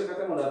 Rudiger sih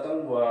katanya mau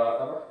datang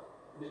buat apa?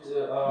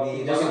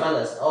 Di musim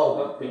panas.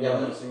 Oh,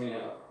 pinjaman musim ini.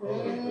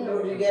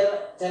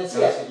 Rudiger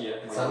Chelsea ya. Iya.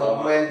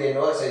 Sama pemain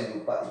Genoa saya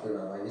lupa itu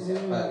namanya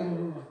siapa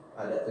gitu.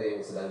 Ada tuh yang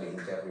sedang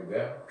diincar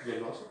juga.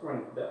 Genoa sih pemain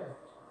muda.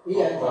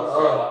 Iya.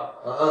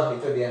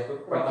 Itu dia.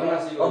 Pemain tengah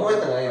sih. Pemain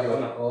tengah itu.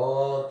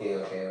 Oke.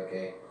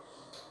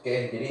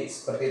 Oke, jadi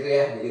seperti itu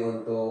ya. Jadi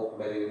untuk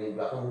dari lini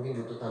belakang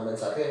mungkin butuh tambahan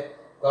satu ya.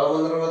 Kalau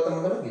menurut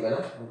teman-teman gimana?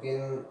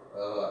 Mungkin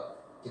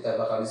kita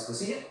bakal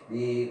diskusi ya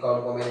di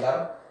kolom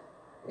komentar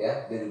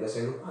ya. Dan juga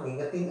saya lupa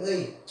ngingetin,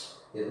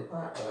 jangan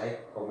lupa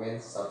like, comment,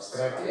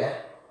 subscribe ya.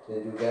 Dan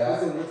juga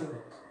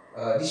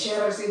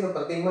di-share sih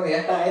penting mah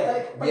ya.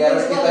 Biar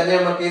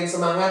kitanya makin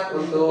semangat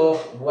untuk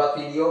buat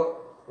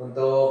video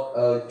untuk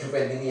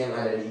Juventini yang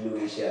ada di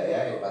Indonesia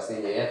ya, yang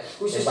pastinya ya.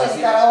 Khususnya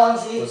di Karawang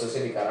sih.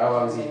 Khususnya di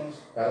Karawang sih.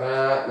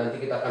 Karena nanti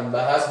kita akan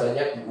bahas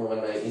banyak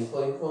mengenai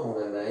info-info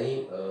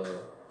mengenai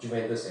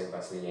Juventus yang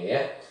pastinya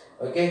ya.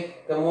 Oke,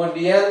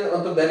 kemudian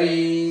untuk dari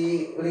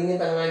lini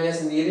tengahnya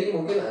sendiri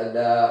mungkin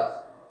ada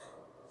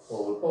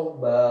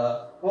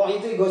Pogba. Oh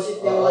itu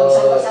gosip yang lagi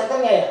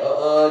santai-santainya ya?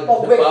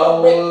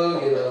 Paul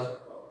gitu.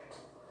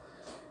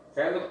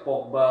 Kayaknya untuk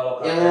Pogba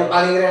lokal. Yang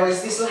paling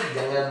realistis lah,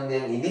 jangan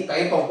yang ini.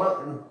 Kayak Pogba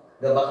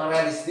gak bakal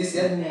realistis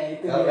ya.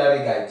 Kalau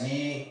dari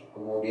gaji,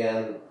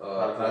 kemudian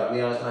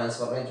nilai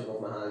transfernya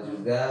cukup mahal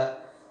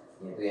juga.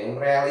 Gitu. Yang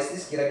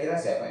realistis kira-kira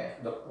siapa ya?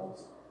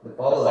 The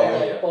Paul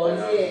ya. Paul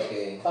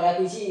sih.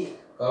 Paratisi.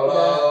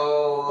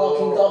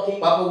 Kalau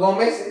Papu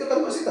Gomez itu kan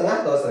pasti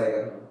tengah atau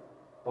striker?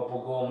 Papu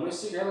Gomez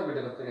sih kayaknya lebih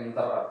dekat ke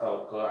Inter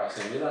atau ke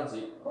AC Milan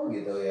sih. Oh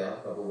gitu ya,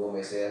 Papu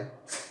Gomez ya.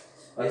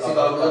 Ya sih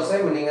kalau menurut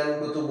saya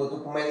mendingan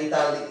butuh pemain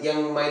Italia yang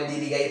main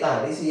di Liga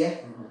Italia sih ya.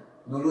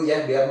 Dulu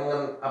ya biar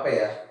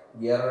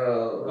biar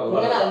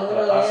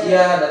adaptasi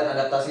ya, dan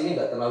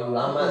adaptasinya nggak terlalu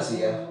lama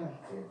sih ya.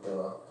 Gitu.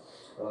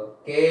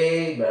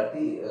 Oke,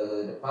 berarti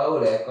The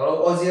Paul ya.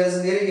 Kalau Ozil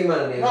sendiri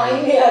gimana nih? Nah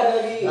ini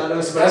ada di.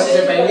 Sebenarnya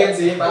saya pengen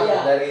sih Pak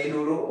dari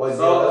dulu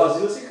Ozil. Kalau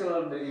Ozil sih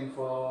kalau dari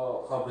info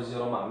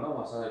Fabrizio Romano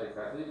masalah dari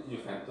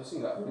Juventus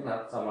sih nggak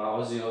minat sama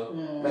Ozil.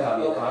 Tapi nggak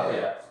tahu kenapa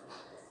ya.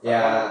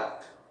 Ya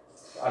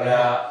ada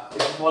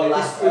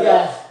politis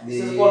ya.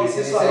 Di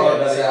politis sini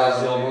saya dari bisa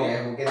Ozil ngomong ya,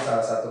 mungkin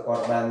salah satu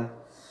korban.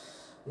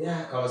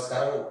 Ya kalau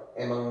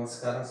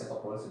sekarang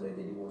sepak bola sudah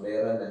jadi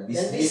modern dan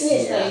bisnis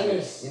ya.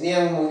 Ini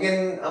yang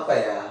mungkin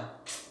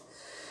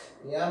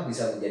ya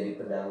bisa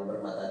menjadi pedang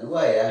bermata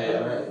dua ya,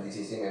 karena di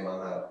sisi memang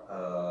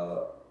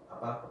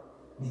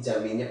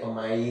dijaminnya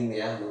pemain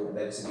ya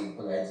dari segi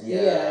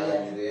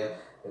penggajian gitu ya,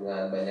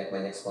 dengan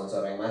banyak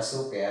sponsor yang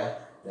masuk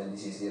ya, dan di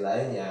sisi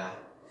lain ya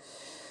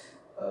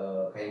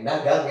kayak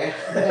dagang ya.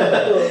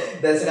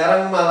 Dan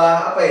sekarang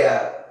malah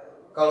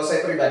kalau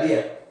saya pribadi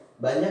ya,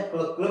 banyak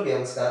klub-klub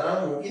yang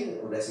sekarang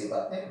mungkin udah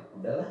sifatnya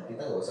udahlah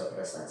kita nggak usah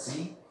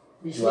prestasi,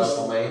 jual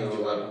pemain.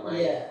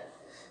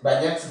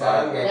 Banyak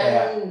sekarang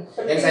kayak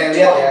yang saya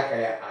lihat ya,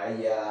 kayak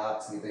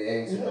Ajax gitu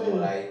ya yang sudah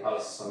mulai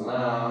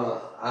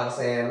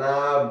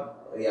Arsenal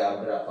ya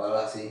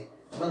berapalah sih,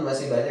 cuman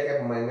masih banyak ya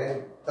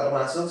pemain-pemain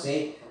termasuk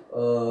sih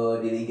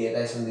di Liga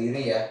Italia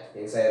sendiri ya,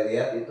 yang saya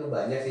lihat itu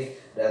banyak sih,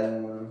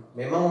 dan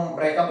memang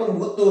mereka pun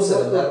butuh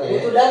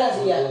sebenarnya butuh dana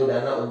sih ya, butuh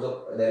dana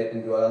untuk dari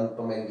penjualan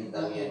pemain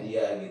bintangnya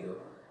dia gitu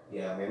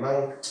ya.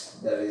 Memang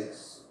dari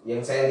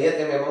yang saya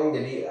lihat ya memang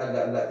jadi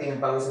agak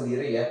timpang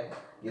sendiri ya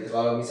gitu.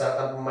 Kalau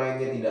misalkan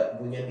pemainnya tidak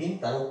punya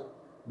bintang,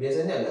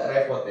 biasanya agak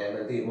repot ya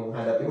nanti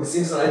menghadapi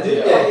musim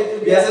selanjutnya.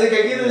 Biasanya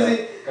kayak gitu sih.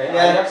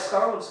 Kayak Ajax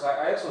sekarang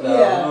sudah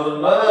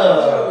menurun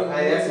banget.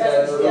 Ajax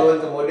sudah turun,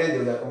 kemudian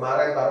juga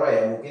kemarin Parma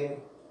ya mungkin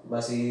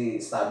masih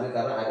stabil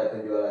karena ada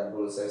penjualan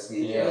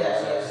Kulusevski-nya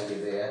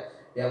gitu ya.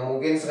 Yang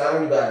mungkin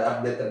sekarang juga ada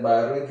update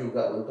terbaru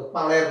juga untuk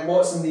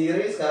Palermo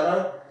sendiri,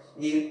 sekarang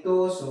itu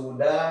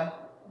sudah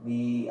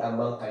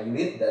diambang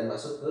Kailit dan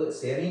masuk ke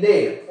Serie D.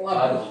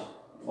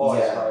 Palermo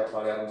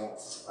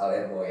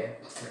ya.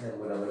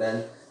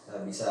 Mudah-mudahan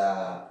bisa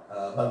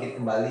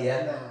bangkit kembali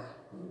ya.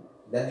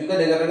 Dan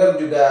juga dengar-dengar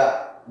juga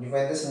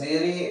Juventus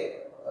sendiri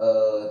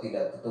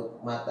tidak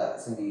tutup mata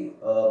sendiri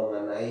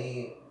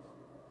mengenai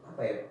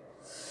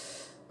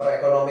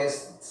perekonomian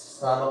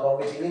selama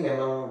COVID ini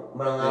memang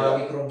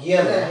mengalami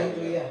kerugian ya.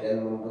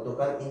 Dan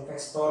membutuhkan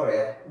investor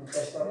ya.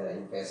 Investor.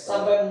 Investor.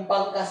 Sampai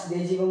memangkas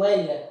gaji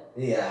pemain ya.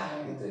 Iya,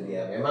 itu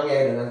dia. Memang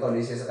ya dengan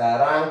kondisi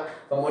sekarang,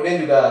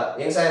 kemudian juga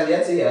yang saya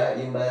lihat sih ya,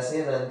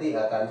 imbasnya nanti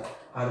akan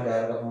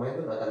harga-harga pemain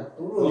pun akan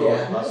turun ya.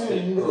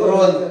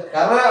 Turun.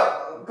 Karena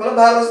klub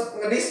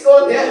harus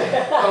ngediskon ya.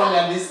 Kalau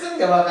nggak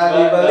diskon nggak bakal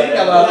dibeli,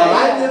 nggak bakal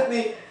lanjut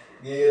nih.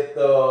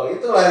 Gitu.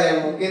 Itulah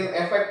yang mungkin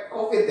efek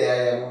COVID ya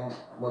yang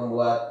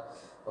membuat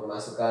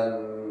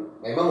pemasukan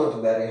memang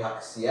untuk dari hak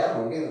siar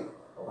mungkin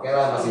oke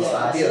lah masih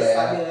stabil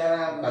ya.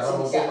 Karena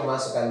mungkin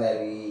pemasukan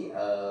dari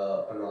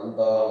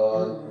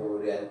penonton,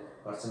 kemudian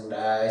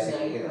merchandise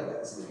mungkin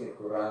agak sedikit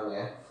kurang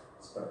ya.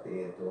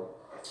 Seperti itu.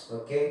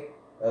 Oke.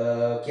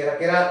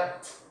 Kira-kira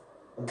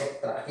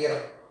untuk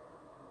terakhir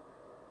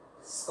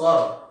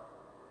skor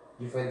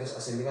Juventus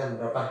AC Milan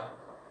berapa?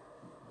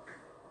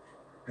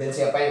 Dan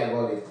siapa yang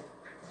golin?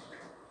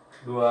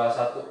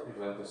 2-1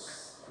 Juventus.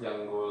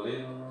 Yang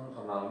golin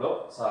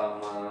Ronaldo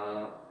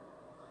sama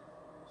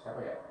siapa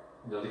ya?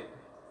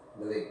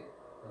 Delik.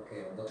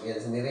 Oke, untuk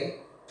Ian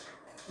sendiri?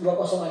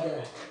 2-0 aja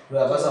lah.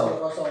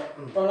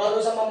 2-0. Ronaldo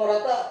sama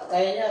Morata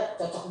kayaknya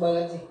cocok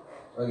banget sih.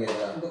 Oh gitu.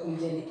 Untuk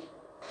menjadi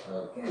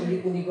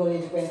pundi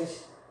golnya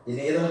Juventus.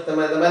 Jadi itu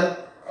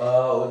teman-teman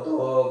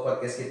untuk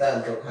podcast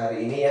kita untuk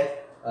hari ini ya.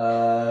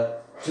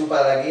 Jumpa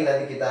lagi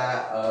nanti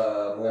kita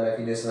mengenai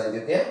video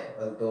selanjutnya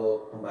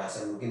untuk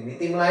pembahasan mungkin di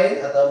tim lain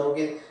atau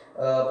mungkin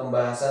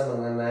pembahasan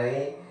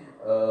mengenai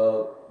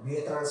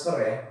biaya transfer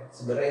ya.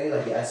 Sebenarnya ini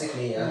lagi asik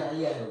nih ya.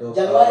 Iya. Untuk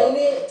Januari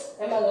ini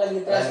emang lagi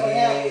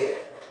transfernya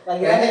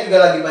kayaknya juga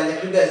lagi banyak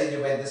juga sih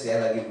Juventus ya,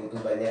 lagi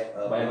butuh banyak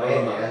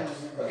pemain ya.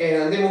 Oke,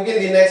 nanti mungkin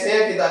di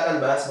nextnya kita akan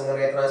bahas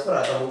mengenai transfer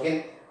atau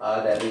mungkin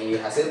dari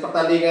hasil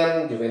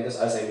pertandingan Juventus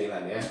AC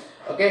Milan ya.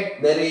 Oke,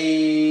 dari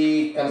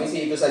kami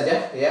sih itu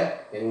saja ya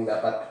yang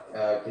dapat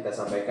kita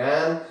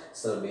sampaikan.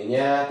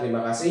 Selebihnya terima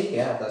kasih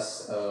ya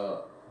atas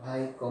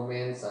like,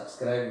 comment,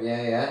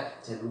 subscribe-nya ya.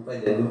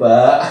 Jangan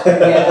lupa.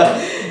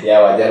 Ya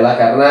wajarlah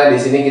karena di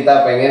sini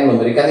kita pengen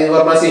memberikan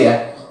informasi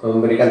ya.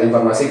 Memberikan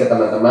informasi ke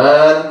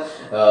teman-teman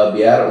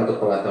biar untuk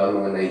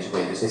pengetahuan mengenai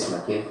Juventus ini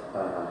semakin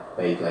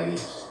baik lagi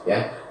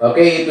ya.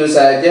 Oke, itu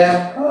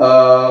saja.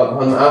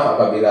 Mohon maaf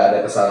apabila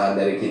ada kesalahan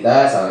dari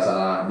kita,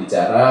 salah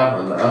bicara,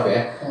 mohon maaf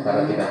ya.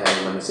 Karena kita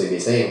hanya manusia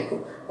biasa yang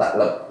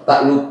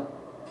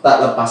tak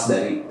lepas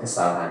dari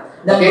kesalahan.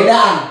 Dan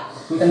godaan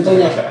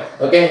tentunya.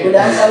 Oke.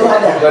 Godaan selalu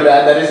ada.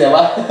 Godaan dari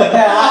siapa?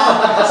 Ya,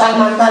 sang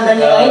mantan dan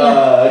yang lainnya.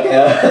 Oke.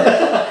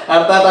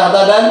 Harta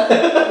tahta dan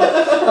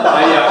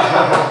Ayah.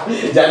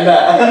 janda.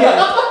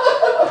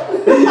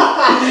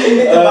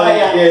 Itu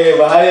bahaya. Oke,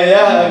 bahaya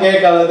ya. Oke,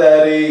 kalau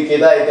dari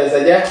kita itu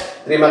saja.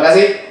 Terima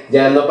kasih.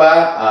 Jangan lupa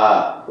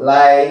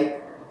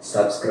like,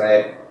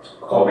 subscribe,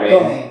 komen.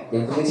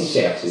 Yang penting sih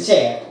share sih.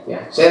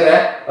 Share ya.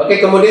 Oke,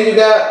 kemudian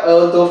juga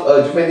untuk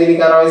Juventini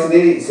Karawang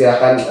sendiri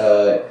silakan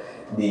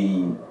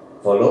di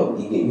follow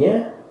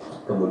IG-nya.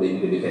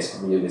 Kemudian juga di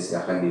Facebook juga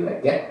silakan di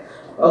like ya.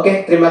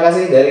 Oke, terima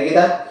kasih dari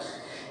kita.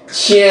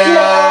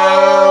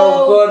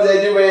 Ciao. Forza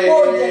Juve.